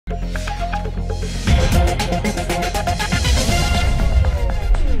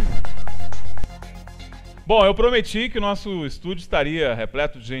Bom, eu prometi que o nosso estúdio estaria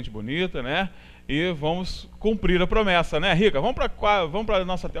repleto de gente bonita, né? E vamos cumprir a promessa, né, Rica? Vamos para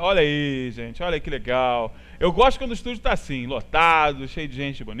nossa tela. Olha aí, gente, olha aí que legal. Eu gosto quando o estúdio está assim, lotado, cheio de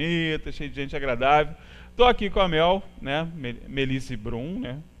gente bonita, cheio de gente agradável. Estou aqui com a Mel, né? Melisse Brum,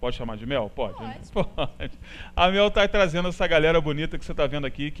 né? Pode chamar de Mel? Pode. Né? Pode. A Mel está trazendo essa galera bonita que você está vendo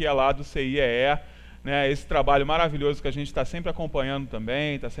aqui, que é lá do CIEE, né? Esse trabalho maravilhoso que a gente está sempre acompanhando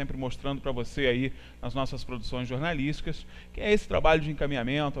também, está sempre mostrando para você aí nas nossas produções jornalísticas, que é esse trabalho de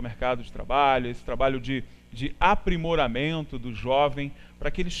encaminhamento ao mercado de trabalho, esse trabalho de aprimoramento do jovem,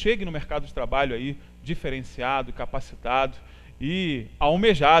 para que ele chegue no mercado de trabalho aí diferenciado, capacitado e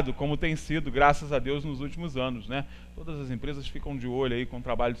almejado, como tem sido, graças a Deus, nos últimos anos, né? Todas as empresas ficam de olho aí com o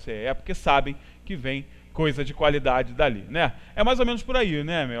trabalho do CIEE, porque sabem que vem coisa de qualidade dali, né? É mais ou menos por aí,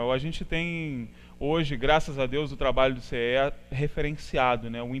 né, Mel? A gente tem hoje, graças a Deus, o trabalho do CIEE referenciado,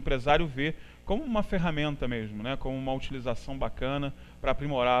 né? O empresário vê como uma ferramenta mesmo, né? Como uma utilização bacana para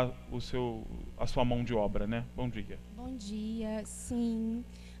aprimorar a sua mão de obra, né? Bom dia. Bom dia, sim.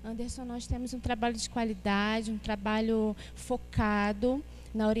 Anderson, nós temos um trabalho de qualidade, um trabalho focado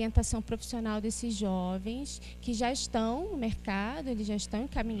na orientação profissional desses jovens que já estão no mercado, eles já estão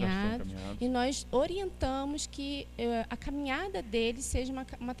encaminhados. E nós orientamos que a caminhada deles seja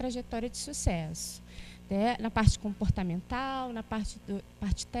uma trajetória de sucesso. Né? Na parte comportamental, na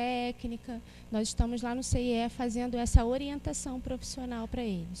parte técnica, nós estamos lá no CIEE fazendo essa orientação profissional para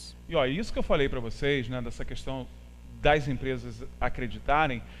eles. E ó, isso que eu falei para vocês, né, dessa questão das empresas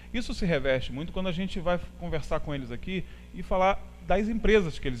acreditarem, isso se reveste muito quando a gente vai conversar com eles aqui e falar das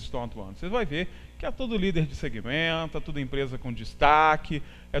empresas que eles estão atuando. Você vai ver que é tudo líder de segmento, é tudo empresa com destaque,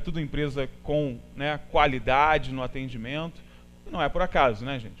 é tudo empresa com, né, qualidade no atendimento. E não é por acaso,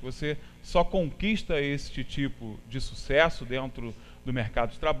 né, gente? Você só conquista este tipo de sucesso dentro do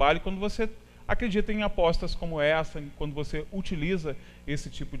mercado de trabalho quando você acredita em apostas como essa, quando você utiliza esse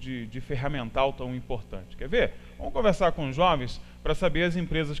tipo de ferramental tão importante. Quer ver? Vamos conversar com os jovens para saber as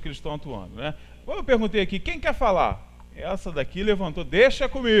empresas que eles estão atuando, né? Eu perguntei aqui, quem quer falar? Essa daqui levantou, deixa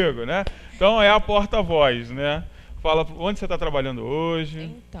comigo, né? Então é a porta-voz, né? Fala, onde você está trabalhando hoje?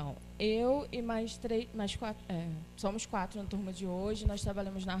 Então, eu e mais quatro, somos 4 na turma de hoje, nós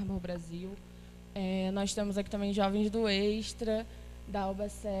trabalhamos na Arbor Brasil, nós temos aqui também jovens do Extra, da Alba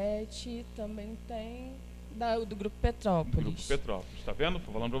 7, também tem do Grupo Petrópolis. Grupo Petrópolis, está vendo?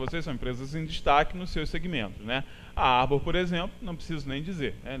 Estou falando para vocês, são empresas em destaque nos seus segmentos, né? A Arbor, por exemplo, não preciso nem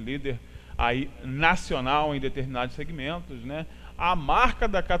dizer, né? Líder aí nacional em determinados segmentos, né? A marca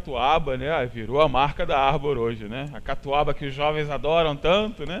da catuaba, né? Virou a marca da Arbor hoje, né? A catuaba que os jovens adoram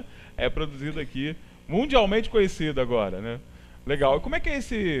tanto, né? É produzida aqui, mundialmente conhecida agora, né? Legal. E como é que é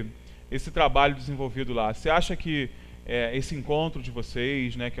esse trabalho desenvolvido lá? Você acha que esse encontro de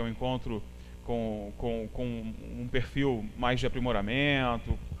vocês, né, que é um encontro com um perfil mais de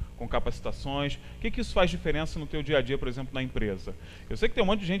aprimoramento, com capacitações, o que isso faz diferença no teu dia a dia, por exemplo, na empresa? Eu sei que tem um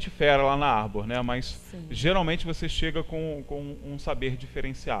monte de gente fera lá na Arbor, né, mas sim, geralmente você chega com um saber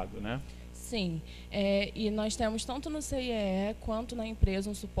diferenciado, né? Sim, e nós temos tanto no CIEE quanto na empresa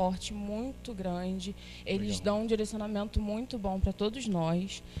um suporte muito grande. Eles dão um direcionamento muito bom para todos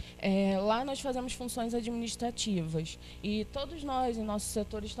nós. Lá nós fazemos funções administrativas e todos nós, em nossos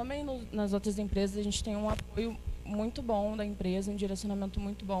setores, também nas outras empresas, a gente tem um apoio muito bom da empresa, um direcionamento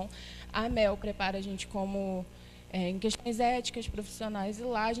muito bom. A Mel prepara a gente como em questões éticas, profissionais, e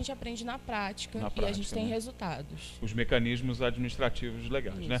lá a gente aprende na prática e a gente tem resultados. Os mecanismos administrativos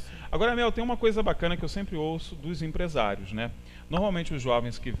legais, isso, né? Agora, Mel, tem uma coisa bacana que eu sempre ouço dos empresários, né? Normalmente os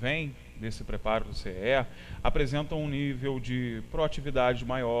jovens que vêm desse preparo do CIEE apresentam um nível de proatividade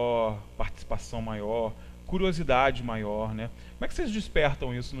maior, participação maior, curiosidade maior, né? Como é que vocês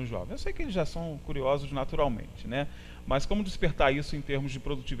despertam isso nos jovens? Eu sei que eles já são curiosos naturalmente, né? Mas como despertar isso em termos de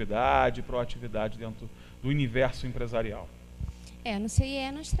produtividade, proatividade dentro do universo empresarial? No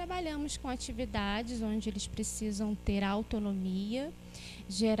CIEE nós trabalhamos com atividades onde eles precisam ter autonomia,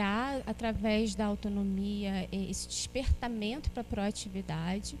 gerar através da autonomia esse despertamento para a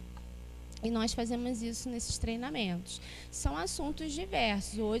proatividade. E nós fazemos isso nesses treinamentos. São assuntos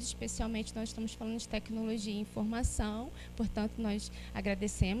diversos. Hoje, especialmente, nós estamos falando de tecnologia e informação, portanto, nós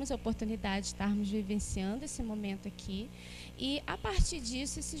agradecemos a oportunidade de estarmos vivenciando esse momento aqui. E, a partir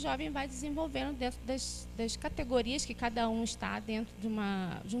disso, esse jovem vai desenvolvendo dentro das categorias que cada um está dentro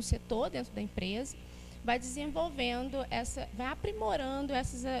de um setor dentro da empresa, vai desenvolvendo, vai aprimorando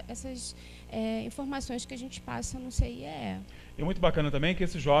essas informações que a gente passa no CIEE. E muito bacana também que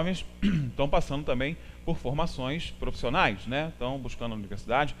esses jovens estão passando também por formações profissionais, né? Estão buscando a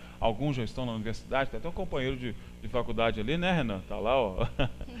universidade, alguns já estão na universidade, tem até um companheiro de faculdade ali, né, Renan? Tá lá, ó.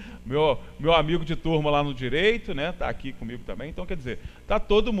 meu amigo de turma lá no direito, né? Tá aqui comigo também. Então, quer dizer, tá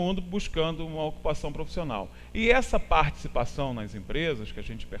todo mundo buscando uma ocupação profissional. E essa participação nas empresas, que a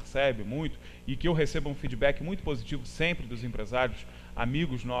gente percebe muito, e que eu recebo um feedback muito positivo sempre dos empresários,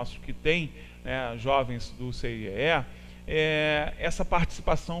 amigos nossos que têm, né, jovens do CIEE, essa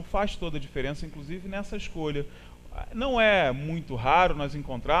participação faz toda a diferença, inclusive nessa escolha. Não é muito raro nós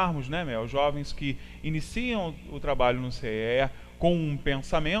encontrarmos, né, Mel, jovens que iniciam o trabalho no CIEE com um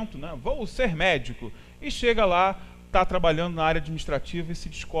pensamento, né, vou ser médico, e chega lá, está trabalhando na área administrativa e se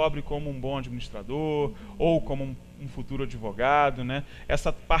descobre como um bom administrador ou como um futuro advogado, né?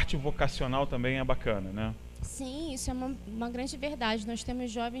 Essa parte vocacional também é bacana, né? Sim, isso é uma grande verdade. Nós temos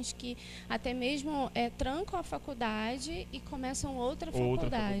jovens que até mesmo trancam a faculdade e começam outra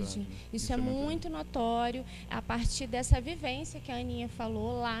faculdade. Isso é muito notório a partir dessa vivência que a Aninha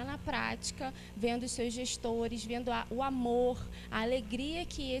falou lá na prática, vendo os seus gestores, vendo o amor, a alegria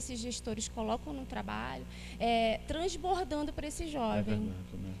que esses gestores colocam no trabalho, transbordando para esse jovem. É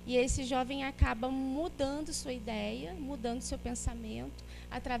verdade, né? E esse jovem acaba mudando sua ideia, mudando seu pensamento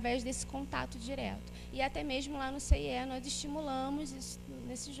através desse contato direto. E até mesmo lá no CIEE nós estimulamos isso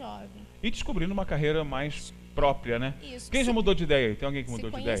nesse jovem. E descobrindo uma carreira mais própria, né? Isso. Quem já mudou de ideia aí? Tem alguém que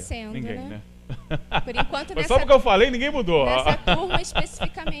mudou de ideia? Ninguém, né? né? Por enquanto, Mas só porque eu falei, ninguém mudou. Nessa turma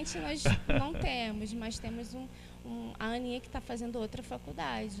especificamente nós não temos, mas temos a Aninha que está fazendo outra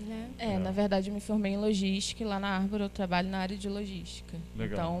faculdade, né? Na verdade eu me formei em logística e lá na Árvore eu trabalho na área de logística.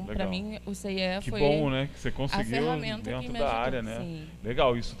 Legal, então, para mim, o CIEE que foi bom, né? Que você conseguiu a ferramenta dentro que me da ajudou, área, né? sim.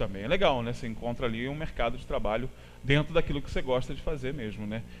 Legal, isso também é legal, né? Você encontra ali um mercado de trabalho dentro daquilo que você gosta de fazer mesmo,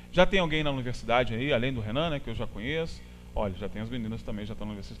 né? Já tem alguém na universidade aí, além do Renan, né? Que eu já conheço. Olha, já tem as meninas também, já estão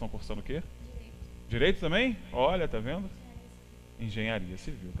na universidade, estão cursando o quê? Direito também? Olha, tá vendo? Engenharia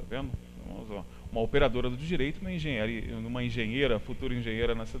civil, tá vendo? Uma operadora do direito, uma engenheira, futura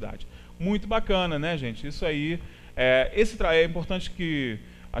engenheira na cidade. Muito bacana, né, gente? Isso aí, é importante que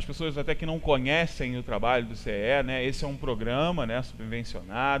as pessoas até que não conhecem o trabalho do CIEE, né? Esse é um programa, né,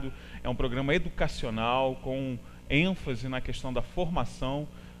 subvencionado, é um programa educacional com ênfase na questão da formação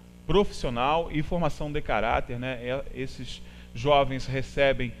profissional e formação de caráter, né? Esses jovens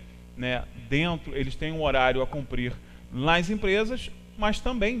recebem, né, eles têm um horário a cumprir nas empresas, mas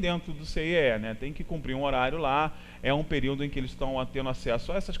também dentro do CIEE, né? Tem que cumprir um horário lá, é um período em que eles estão tendo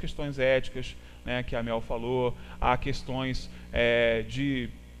acesso a essas questões éticas, né, que a Mel falou, a questões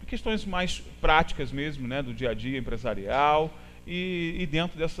questões mais práticas mesmo, né, do dia a dia empresarial e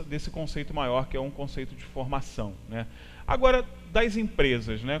dentro desse conceito maior que é um conceito de formação, né? Agora, das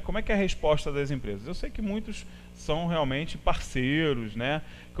empresas, né? Como é que é a resposta das empresas? Eu sei que muitos são realmente parceiros, né?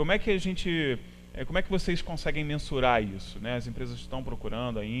 Como é que vocês conseguem mensurar isso, né? As empresas estão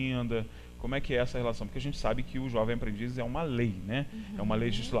procurando ainda, como é que é essa relação? Porque a gente sabe que o Jovem Aprendiz é uma lei, né? É uma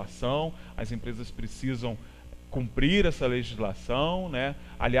legislação, as empresas precisam cumprir essa legislação, né?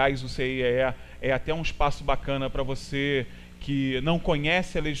 Aliás, o CIEE é até um espaço bacana para você que não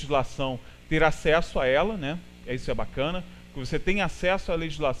conhece a legislação ter acesso a ela, né? Isso é bacana, porque você tem acesso à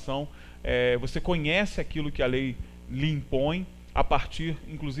legislação, você conhece aquilo que a lei lhe impõe, a partir,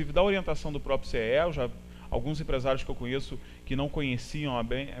 inclusive, da orientação do próprio CIEE. Alguns empresários que eu conheço que não conheciam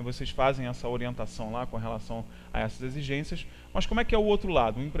bem, vocês fazem essa orientação lá com relação a essas exigências. Mas como é que é o outro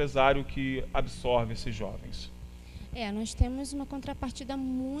lado, um empresário que absorve esses jovens? Nós temos uma contrapartida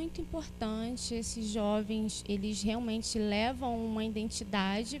muito importante. Esses jovens, eles realmente levam uma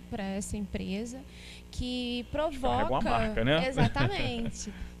identidade para essa empresa que provoca... uma marca, né?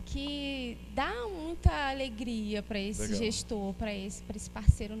 Exatamente. Que dá muita alegria para esse gestor, para esse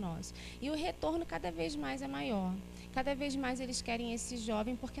parceiro nosso. E o retorno cada vez mais é maior. Cada vez mais eles querem esse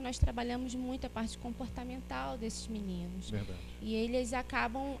jovem, porque nós trabalhamos muito a parte comportamental desses meninos. Verdade. E eles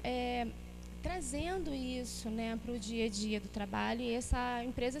acabam trazendo isso, né, para o dia a dia do trabalho, e essa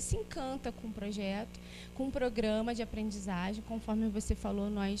empresa se encanta com o projeto, com o programa de aprendizagem. Conforme você falou,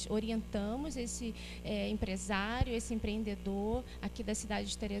 nós orientamos esse empresário, esse empreendedor aqui da cidade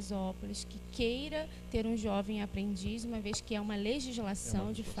de Teresópolis que queira ter um jovem aprendiz, uma vez que é uma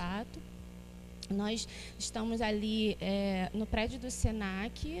legislação de fato. Nós estamos ali no prédio do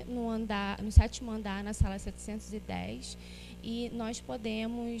SENAC, no 7º andar, na sala 710, e nós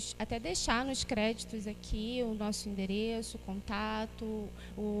podemos até deixar nos créditos aqui o nosso endereço, o contato,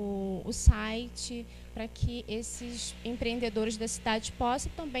 o site, para que esses empreendedores da cidade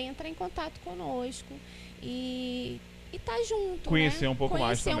possam também entrar em contato conosco e e tá junto, conhecer né? um pouco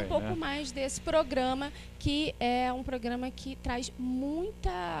mais também, Conhecer um pouco mais desse programa, que é um programa que traz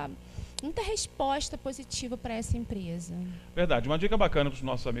muita resposta positiva para essa empresa. Verdade. Uma dica bacana para os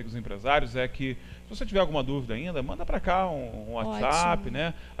nossos amigos empresários é que, se você tiver alguma dúvida ainda, manda para cá um WhatsApp,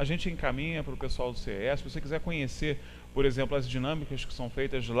 né? A gente encaminha para o pessoal do CIEE. Se você quiser conhecer, por exemplo, as dinâmicas que são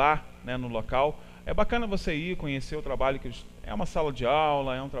feitas lá, né, no local, é bacana você ir conhecer o trabalho que eles... É uma sala de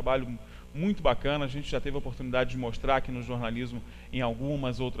aula, é um trabalho muito bacana. A gente já teve a oportunidade de mostrar aqui no jornalismo em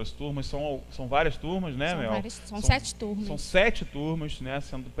algumas outras turmas. São várias turmas, né, Mel? São 7 turmas. São 7 turmas, né,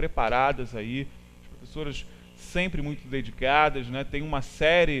 sendo preparadas aí. As professoras sempre muito dedicadas, né? Tem uma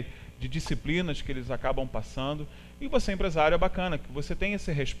série de disciplinas que eles acabam passando. E você, empresário, é bacana que você tem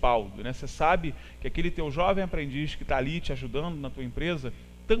esse respaldo, né? Você sabe que aquele teu jovem aprendiz que está ali te ajudando na tua empresa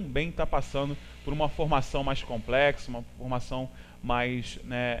também está passando por uma formação mais complexa, uma formação mais,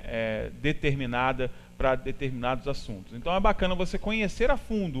 né, determinada para determinados assuntos. Então é bacana você conhecer a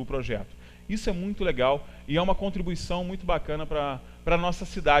fundo o projeto. Isso é muito legal e é uma contribuição muito bacana para a nossa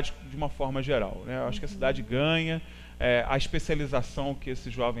cidade de uma forma geral, né? Eu acho que a cidade ganha, a especialização que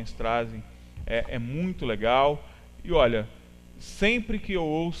esses jovens trazem é muito legal. E olha, sempre que eu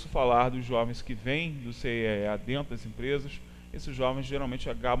ouço falar dos jovens que vêm do CIEE dentro das empresas, esses jovens geralmente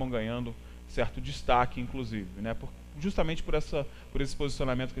acabam ganhando certo destaque, inclusive, né? Justamente por esse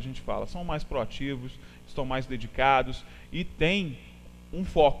posicionamento que a gente fala. São mais proativos, estão mais dedicados e têm um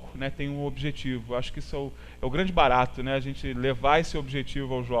foco, né? Tem um objetivo. Acho que isso é o grande barato, né? A gente levar esse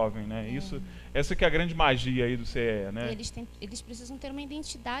objetivo ao jovem, né? Essa que é a grande magia aí do CIEE, né? Eles precisam ter uma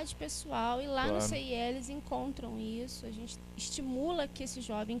identidade pessoal e lá no CIEE eles encontram isso. A gente estimula que esse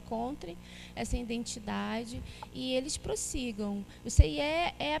jovem encontre essa identidade e eles prossigam. O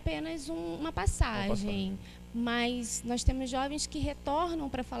CIEE é apenas uma passagem. Mas nós temos jovens que retornam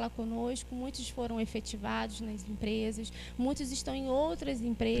para falar conosco, muitos foram efetivados nas empresas, muitos estão em outras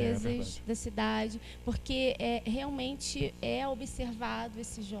empresas da cidade, porque realmente é observado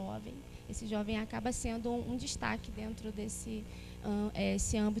esse jovem acaba sendo um destaque dentro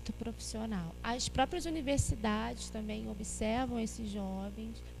esse âmbito profissional. As próprias universidades também observam esses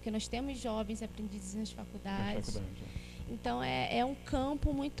jovens, porque nós temos jovens aprendizes nas faculdades. Então, é um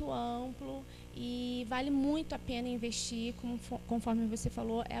campo muito amplo e vale muito a pena investir, conforme você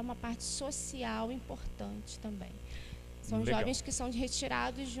falou, é uma parte social importante também. São jovens que são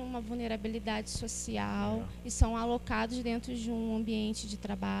retirados de uma vulnerabilidade social e são alocados dentro de um ambiente de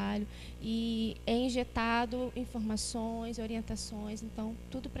trabalho e é injetado informações, orientações, então,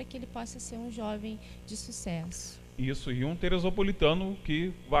 tudo para que ele possa ser um jovem de sucesso. Isso, e um teresopolitano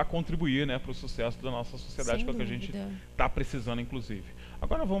que vai contribuir, né, para o sucesso da nossa sociedade, que é o que a gente está precisando, inclusive.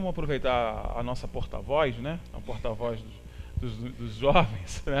 Agora vamos aproveitar a nossa porta-voz, né, a porta-voz dos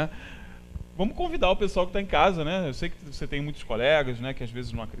jovens, né? Vamos convidar o pessoal que está em casa, né? Eu sei que você tem muitos colegas, né, que às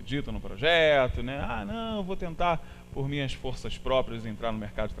vezes não acreditam no projeto, né? Ah, não, eu vou tentar por minhas forças próprias entrar no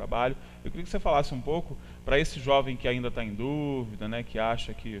mercado de trabalho. Eu queria que você falasse um pouco para esse jovem que ainda está em dúvida, né, que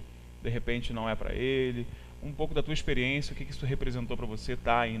acha que de repente não é para ele, um pouco da tua experiência, o que isso representou para você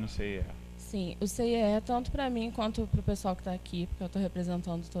estar aí no CIEE. Sim, o CIEE, tanto para mim quanto para o pessoal que está aqui, porque eu estou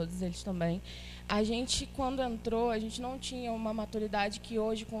representando todos eles também, a gente, quando entrou, a gente não tinha uma maturidade que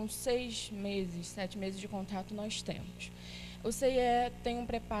hoje, com 6 meses, 7 meses de contrato, nós temos. O CIEE tem um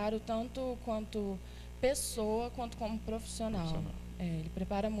preparo tanto quanto pessoa, quanto como profissional. Ele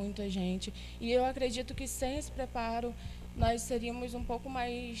prepara muito a gente. E eu acredito que sem esse preparo, nós seríamos um pouco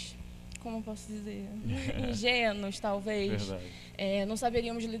mais... como posso dizer, ingênuos, talvez. Não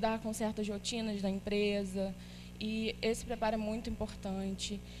saberíamos lidar com certas rotinas da empresa. E esse preparo é muito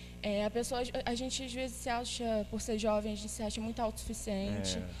importante. A gente às vezes se acha, por ser jovem, a gente se acha muito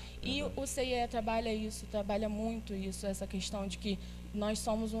autossuficiente. E o CIEE trabalha muito isso, essa questão de que nós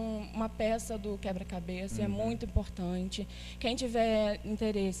somos uma peça do quebra-cabeça, é muito importante. Quem tiver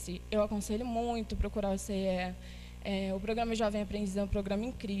interesse, eu aconselho muito procurar o CIEE. O programa Jovem Aprendiz é um programa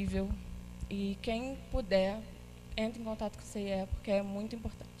incrível. E quem puder, entre em contato com o CIEE, porque é muito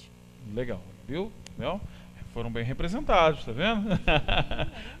importante. Legal, viu? Não? Foram bem representados, tá vendo?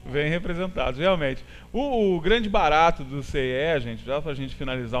 Bem representados, realmente. O grande barato do CIEE, gente, já para a gente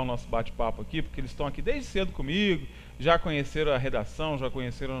finalizar o nosso bate-papo aqui, porque eles estão aqui desde cedo comigo, já conheceram a redação, já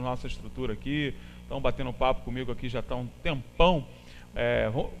conheceram a nossa estrutura aqui, estão batendo papo comigo aqui já está um tempão.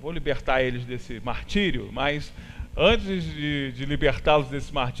 Vou libertar eles desse martírio, mas... antes de libertá-los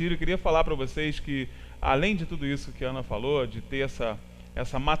desse martírio, eu queria falar para vocês que, além de tudo isso que a Ana falou, de ter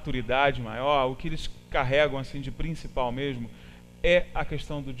essa maturidade maior, o que eles carregam assim, de principal mesmo é a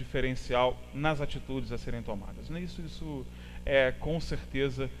questão do diferencial nas atitudes a serem tomadas. Isso com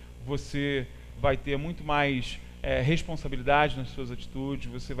certeza, você vai ter muito mais responsabilidade nas suas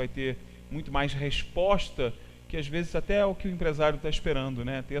atitudes, você vai ter muito mais resposta, que às vezes até é o que o empresário está esperando,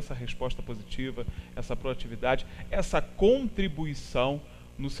 né? Ter essa resposta positiva, essa proatividade, essa contribuição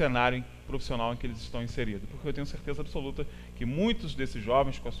no cenário profissional em que eles estão inseridos. Porque eu tenho certeza absoluta que muitos desses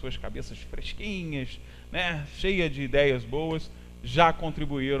jovens, com as suas cabeças fresquinhas, né, cheias de ideias boas, já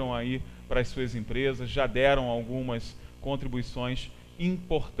contribuíram aí para as suas empresas, já deram algumas contribuições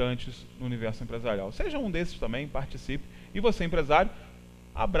importantes no universo empresarial. Seja um desses também, participe. E você, empresário,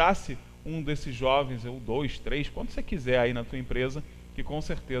 abrace um desses jovens, ou 2, 3, quanto você quiser aí na tua empresa, que com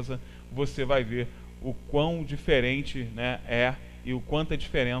certeza você vai ver o quão diferente, né, é e o quanta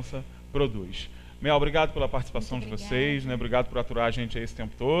diferença produz. Mel, obrigado pela participação de vocês, né? Obrigado por aturar a gente aí esse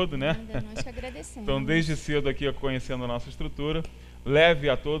tempo todo, né? Nós que agradecemos. Então, desde cedo aqui conhecendo a nossa estrutura. Leve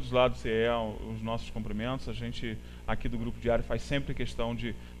a todos lá do CIEE os nossos cumprimentos. A gente aqui do Grupo Diário faz sempre questão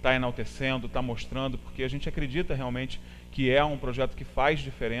de estar enaltecendo, estar mostrando, porque a gente acredita realmente que é um projeto que faz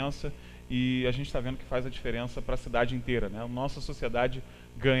diferença e a gente está vendo que faz a diferença para a cidade inteira, né? A nossa sociedade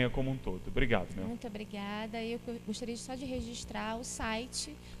ganha como um todo. Obrigado, Mel. Muito obrieada. Eu gostaria só de registrar o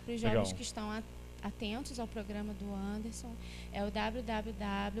site para os jovens que estão atentos ao programa do Anderson. É o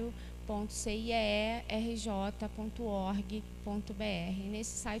www.cierj.org.br.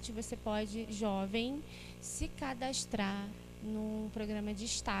 Nesse site você pode, jovem, se cadastrar no programa de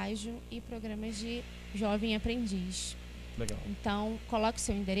estágio e programa de jovem aprendiz. Legal. Então, coloque o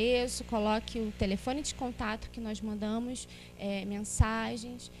seu endereço, coloque o telefone de contato que nós mandamos,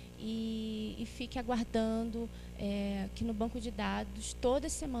 mensagens, e fique aguardando que no banco de dados, toda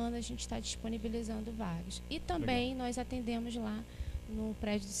semana a gente está disponibilizando vagas. E também nós atendemos lá no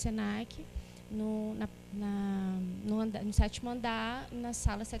prédio do Senac, no 7º andar, na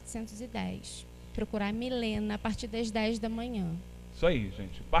sala 710. Procurar a Milena a partir das 10 da manhã. Isso aí,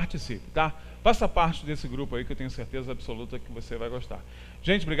 gente. Participe, tá? Faça parte desse grupo aí que eu tenho certeza absoluta que você vai gostar.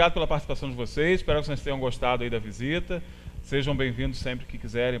 Gente, obrigado pela participação de vocês. Espero que vocês tenham gostado aí da visita. Sejam bem-vindos sempre que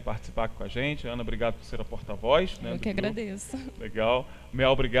quiserem participar com a gente. Ana, obrigado por ser a porta-voz. Eu que agradeço. Legal.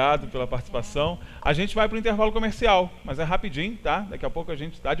 Mel, obrigado pela participação. A gente vai para o intervalo comercial, mas é rapidinho, tá? Daqui a pouco a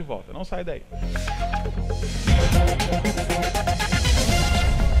gente está de volta. Não sai daí.